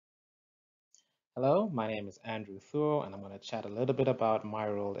Hello, my name is Andrew Thuo, and I'm going to chat a little bit about my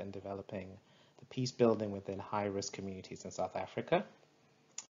role in developing the peace building within high-risk communities in South Africa.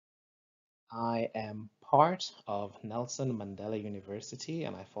 I am part of Nelson Mandela University,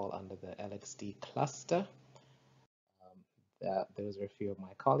 and I fall under the LXD cluster. Those are a few of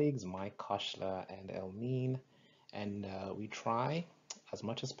my colleagues, Mike Koshler and Elmeen, and we try as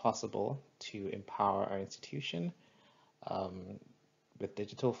much as possible to empower our institution um, with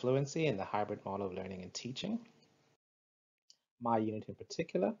digital fluency in the hybrid model of learning and teaching. My unit in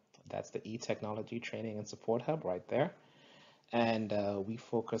particular, that's the e-technology training and support hub right there. And we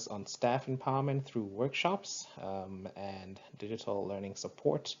focus on staff empowerment through workshops and digital learning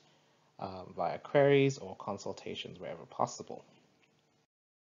support via queries or consultations wherever possible.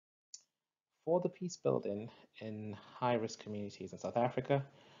 For the peace building in high-risk communities in South Africa,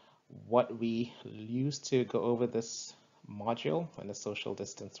 what we used to go over this module in the social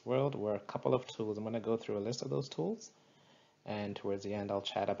distance world were a couple of tools. I'm going to go through a list of those tools, and towards the end, I'll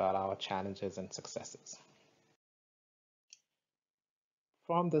chat about our challenges and successes.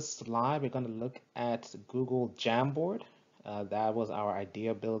 From this slide, we're going to look at Google Jamboard. That was our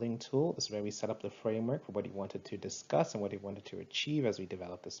idea building tool. This is where we set up the framework for what we wanted to discuss and what we wanted to achieve as we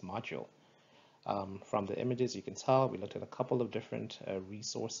developed this module. From the images, you can tell we looked at a couple of different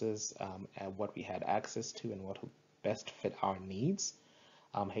resources and what we had access to and what would best fit our needs.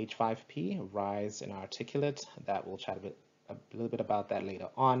 H5P, Rise and Articulate, that we'll chat a little bit about that later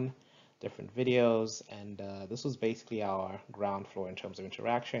on. Different videos, and this was basically our ground floor in terms of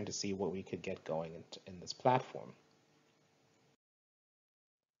interaction to see what we could get going in this platform.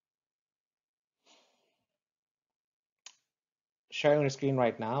 Sharing on the screen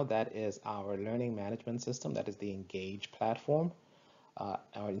right now, that is our learning management system. That is the Engage platform.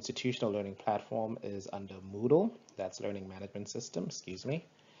 Our institutional learning platform is under Moodle. That's learning management system, excuse me.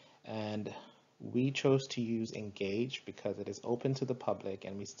 And we chose to use Engage because it is open to the public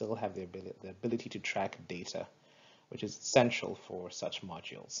and we still have the ability to track data, which is essential for such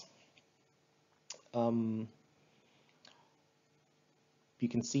modules. You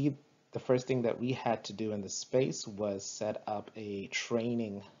can see the first thing that we had to do in this space was set up a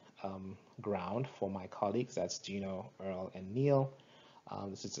training ground for my colleagues. That's Gino, Earl, and Neil.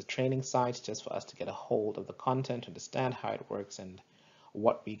 This is a training site just for us to get a hold of the content, understand how it works, and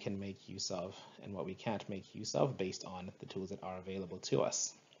what we can make use of and what we can't make use of based on the tools that are available to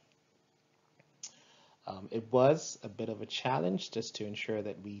us. It was a bit of a challenge just to ensure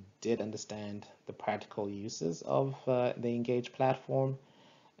that we did understand the practical uses of the Engage platform.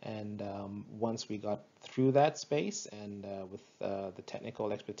 And once we got through that space and with the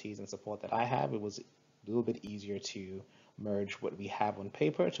technical expertise and support that I have, it was a little bit easier to merge what we have on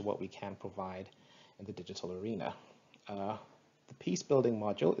paper to what we can provide in the digital arena. The peace building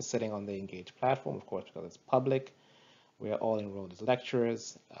module is sitting on the Engage platform, of course, because it's public. We are all enrolled as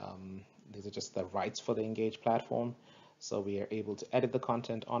lecturers. These are just the rights for the Engage platform. So we are able to edit the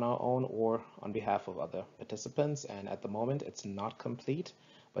content on our own or on behalf of other participants. And at the moment, it's not complete,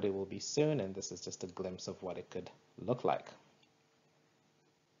 but it will be soon. And this is just a glimpse of what it could look like.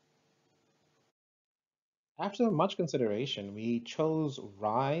 After much consideration, we chose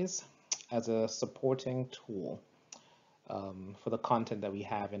Rise as a supporting tool for the content that we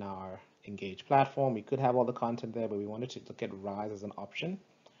have in our Engage platform. We could have all the content there, but we wanted to look at Rise as an option.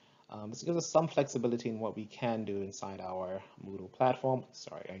 This gives us some flexibility in what we can do inside our Moodle platform,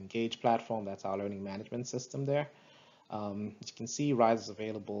 sorry, our Engage platform. That's our learning management system there. As you can see, Rise is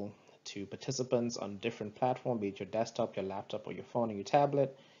available to participants on different platforms, be it your desktop, your laptop, or your phone, or your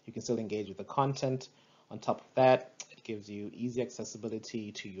tablet. You can still engage with the content. On top of that, it gives you easy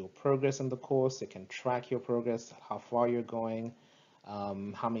accessibility to your progress in the course. It can track your progress, how far you're going,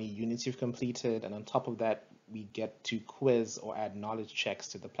 how many units you've completed, and on top of that, we get to quiz or add knowledge checks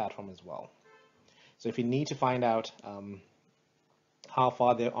to the platform as well. So if you need to find out how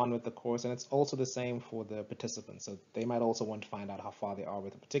far they're on with the course, and it's also the same for the participants. So they might also want to find out how far they are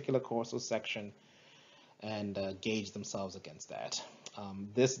with a particular course or section and gauge themselves against that.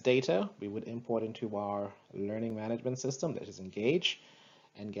 This data we would import into our learning management system, that is Engage,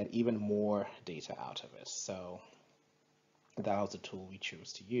 and get even more data out of it. So that was the tool we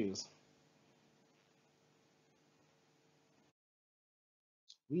chose to use.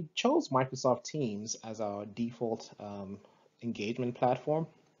 We chose Microsoft Teams as our default engagement platform,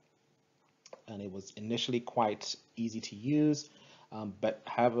 and it was initially quite easy to use, but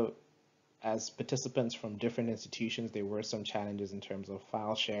however, as participants from different institutions, there were some challenges in terms of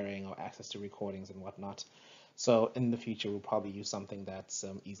file sharing or access to recordings and whatnot. So in the future, we'll probably use something that's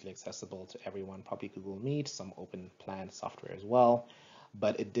easily accessible to everyone, probably Google Meet, some open plan software as well.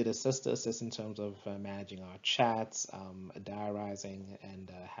 but it did assist us just in terms of managing our chats, diarizing,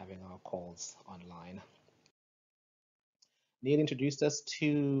 and having our calls online. Neil introduced us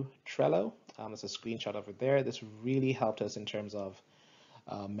to Trello. There's a screenshot over there. This really helped us in terms of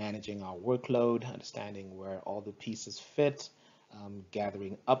managing our workload, understanding where all the pieces fit,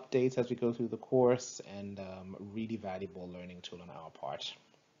 gathering updates as we go through the course, and really valuable learning tool on our part.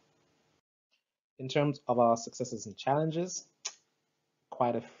 In terms of our successes and challenges,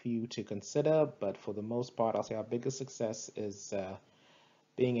 quite a few to consider, but for the most part, I'll say our biggest success is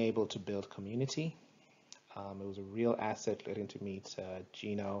being able to build community. It was a real asset getting to meet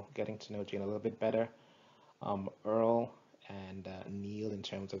Gino, getting to know Gino a little bit better, Earl and Neil in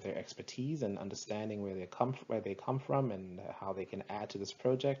terms of their expertise and understanding where they come from and how they can add to this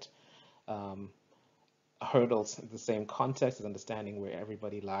project. Hurdles, the same context, is understanding where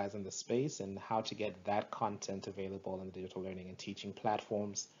everybody lies in the space and how to get that content available on the digital learning and teaching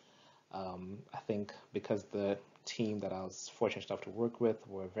platforms. I think because the team that I was fortunate enough to work with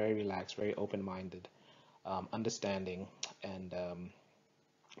were very relaxed, very open-minded, understanding, and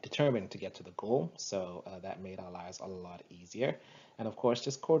determined to get to the goal. So that made our lives a lot easier. And of course,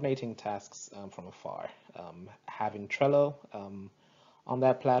 just coordinating tasks from afar. Having Trello on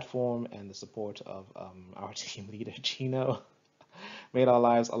that platform and the support of our team leader, Gino, made our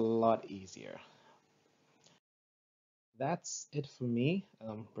lives a lot easier. That's it for me.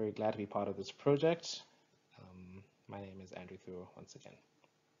 I'm very glad to be part of this project. My name is Andrew Thuo once again.